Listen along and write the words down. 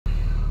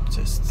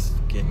just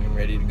getting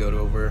ready to go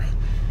over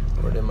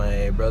to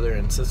my brother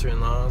and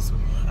sister-in-law's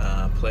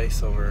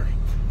place over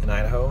in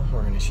Idaho.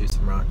 We're going to shoot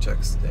some rock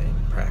chucks today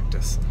and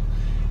practice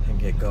and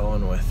get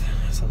going with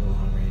some of the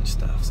long-range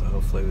stuff. So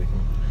hopefully we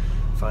can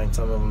find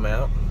some of them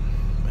out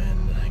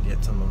and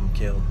get some of them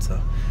killed. So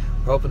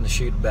we're hoping to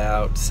shoot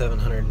about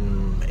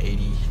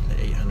 780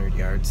 to 800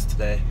 yards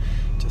today.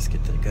 Just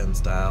get the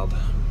guns dialed,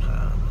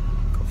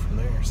 go from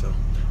there. So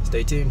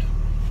stay tuned.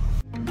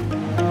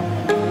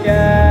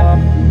 Yeah.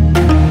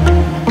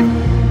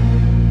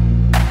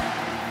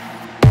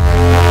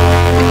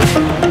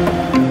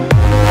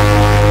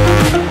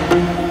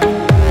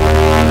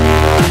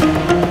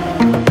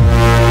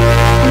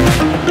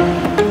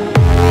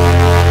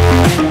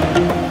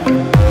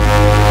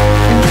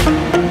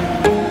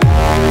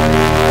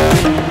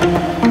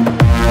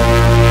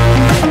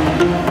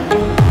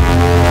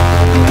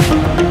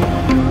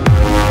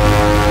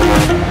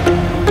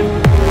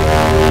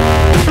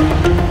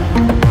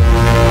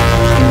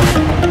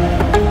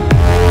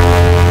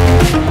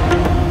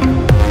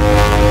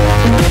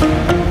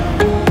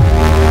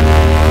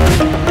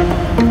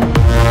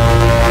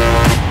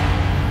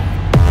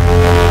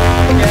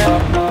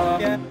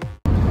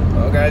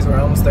 We're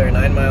almost there,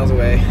 9 miles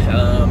away.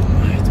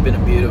 It's been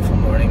a beautiful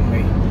morning.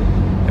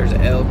 There's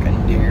elk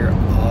and deer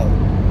all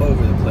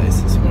over the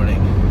place this morning,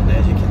 and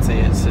as you can see,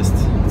 it's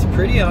a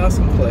pretty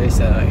awesome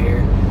place out here.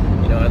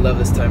 You know, I love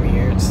this time of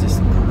year. It's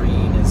just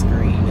green as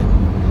green,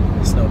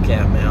 and the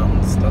snow-capped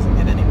mountains doesn't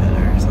get any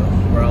better. So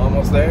we're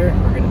almost there.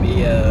 We're going to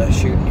be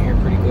shooting here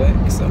pretty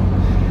quick, so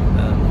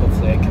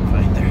hopefully I can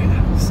find their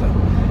house.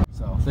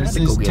 So this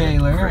is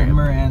Taylor and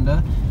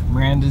Miranda.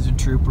 Miranda's a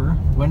trooper.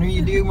 When are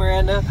you due,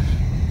 Miranda?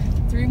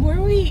 3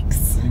 more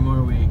weeks. 3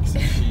 more weeks.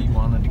 She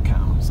wanted to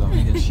come, so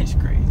because she's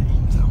crazy.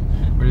 So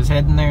we're just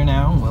heading there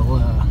now.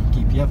 We'll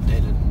keep you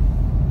updated.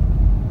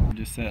 We're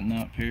just setting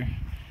up here.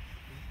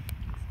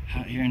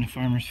 Out here in the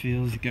farmer's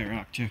fields, you got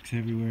rock chucks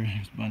everywhere.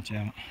 There's a bunch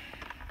out.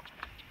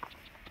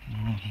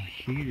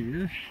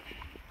 Here,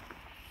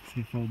 see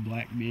if old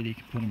Black Beauty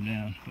can put them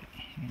down, but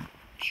I'm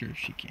sure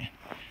she can.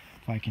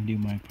 If I can do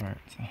my part.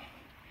 So,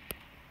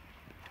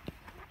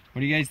 what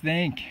do you guys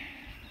think?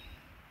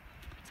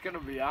 It's gonna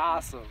be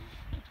awesome.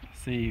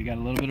 See, you got a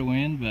little bit of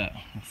wind, but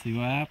we'll see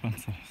what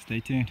happens, so stay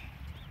tuned.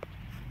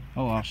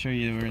 Oh, I'll show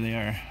you where they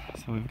are.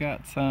 So we've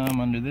got some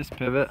under this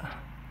pivot.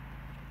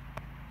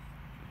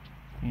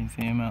 You can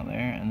see them out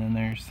there, and then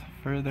there's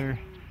further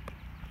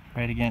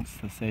right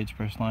against the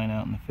sagebrush line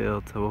out in the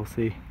field, so we'll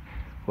see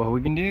what we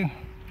can do.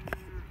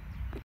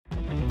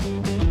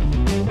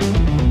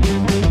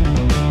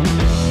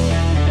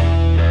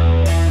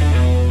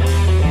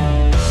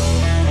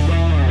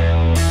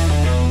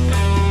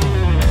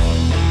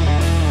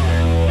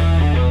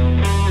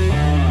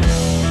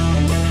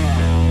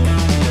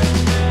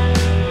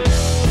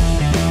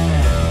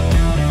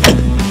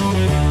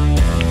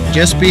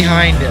 Just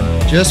behind him,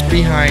 just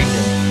behind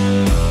him.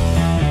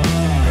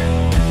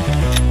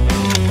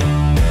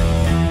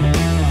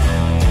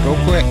 Go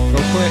quick,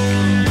 go quick.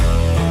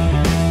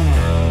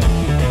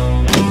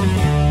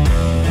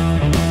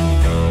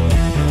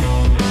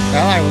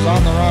 Well, I was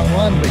on the wrong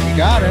one, but you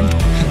got him.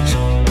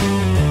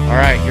 All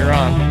right, you're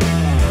on.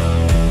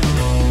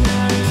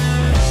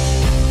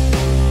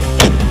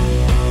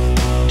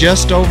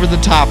 Just over the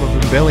top of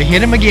him, Billy.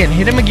 Hit him again,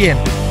 hit him again.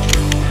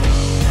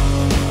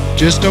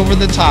 Just over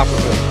the top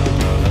of it.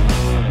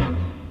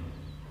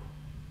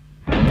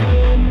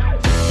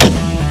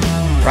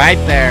 Right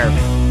there.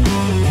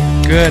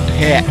 Good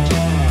hit.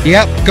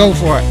 Yep, go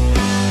for it.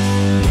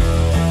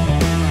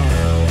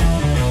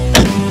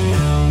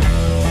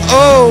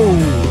 Oh!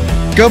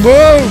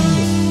 Kaboom!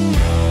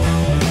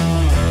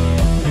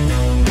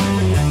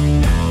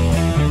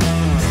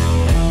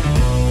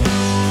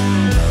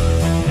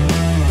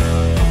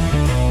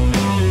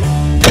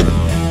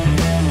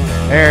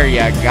 There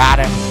you got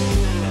him.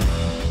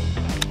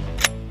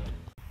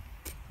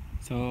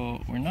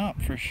 So we're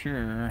not for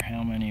sure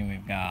how many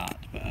we've got,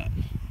 but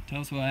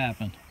tell us what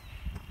happened.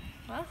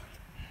 Well,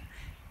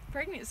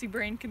 pregnancy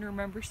brain can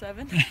remember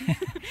 7.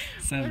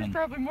 7. There's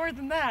probably more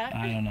than that.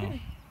 I don't know.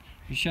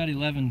 We shot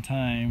 11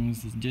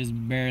 times, just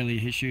barely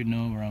shooting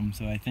over them,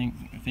 so I think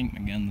my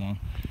gun's on.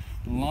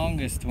 The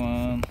longest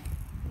one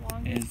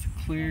is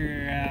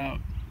clear out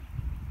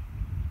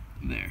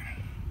there.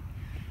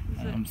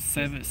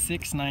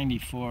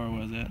 694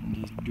 was it, and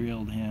just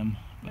drilled him.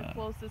 The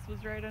closest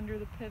was right under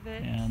the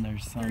pivot. Yeah, and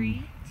there's some,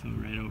 3. so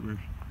right over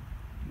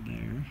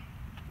there.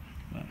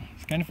 But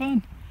it's kind of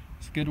fun.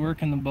 It's good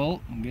work in the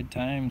bolt, and good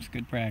times,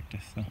 good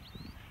practice. So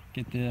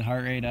get the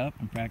heart rate up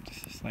and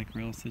practice just like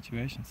real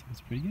situations. So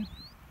it's pretty good.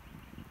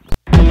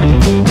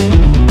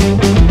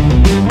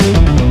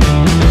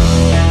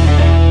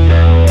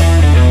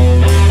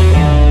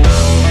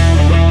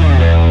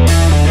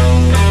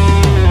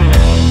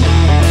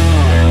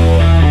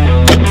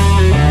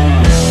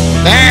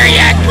 There,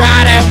 you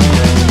got him!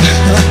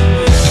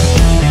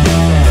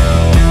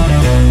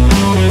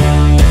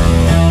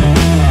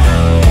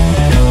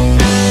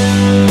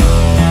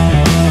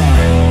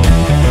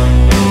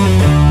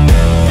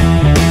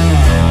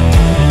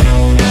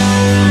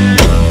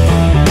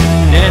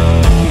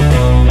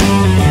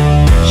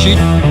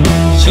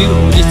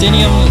 Shoot, just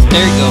any of them.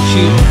 There you go,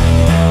 shoot.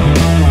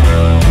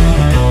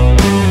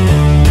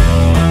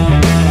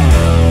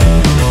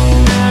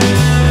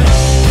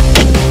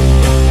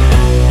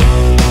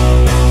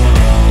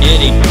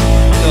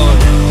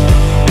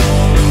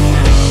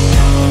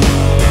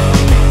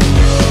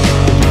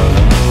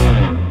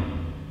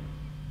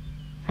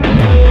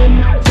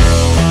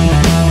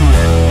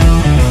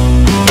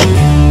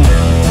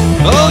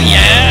 Oh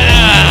yeah!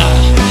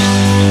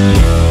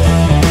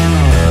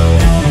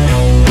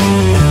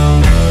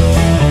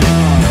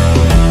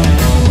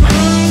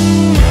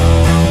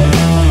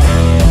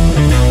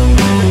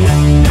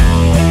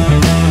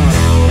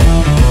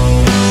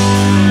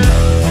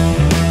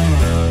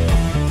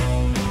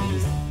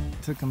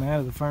 Took them out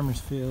of the farmer's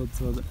field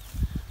so that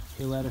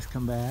he let us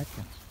come back,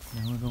 and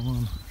now we're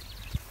going.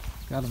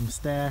 Got them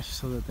stashed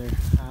so that they're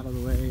out of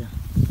the way.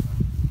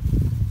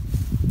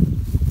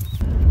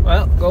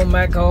 Well, going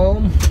back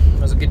home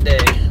was a good day.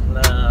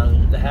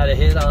 I had a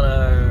hit on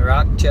a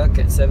rock chuck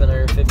at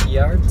 750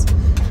 yards.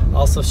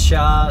 Also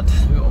shot,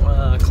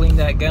 cleaned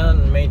that gun,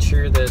 and made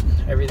sure that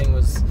everything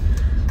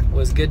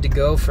was good to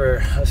go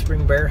for a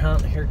spring bear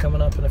hunt here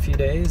coming up in a few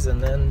days.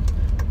 And then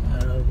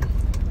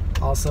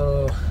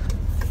also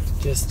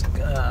just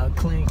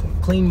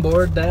clean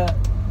bored that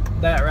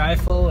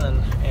rifle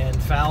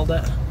and fouled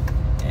it.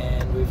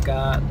 And we've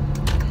got.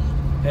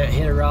 It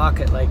hit a rock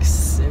at like,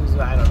 it was,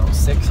 I don't know,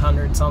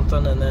 600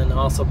 something, and then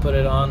also put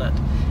it on at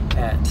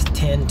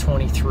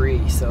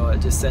 1023, so it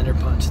just center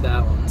punched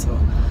that one. So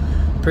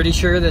pretty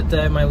sure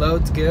that my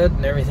load's good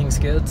and everything's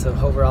good, so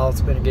overall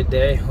it's been a good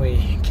day.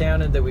 We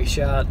counted that we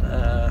shot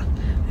I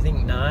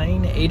think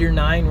 8 or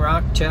 9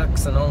 rock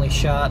chucks and only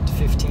shot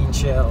 15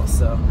 shells,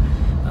 so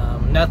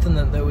nothing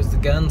that was the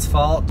gun's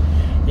fault.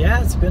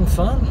 Yeah, it's been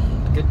fun.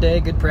 Good day,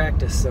 good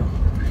practice. So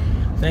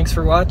thanks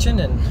for watching,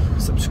 and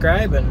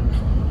subscribe, and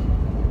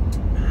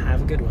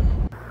have a good one.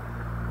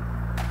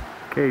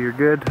 Okay, you're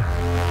good. Oh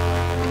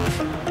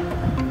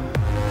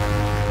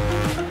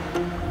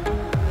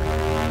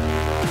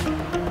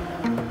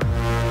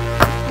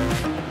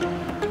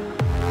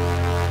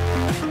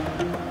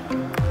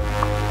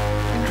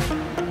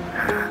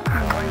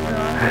my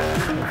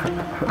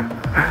god.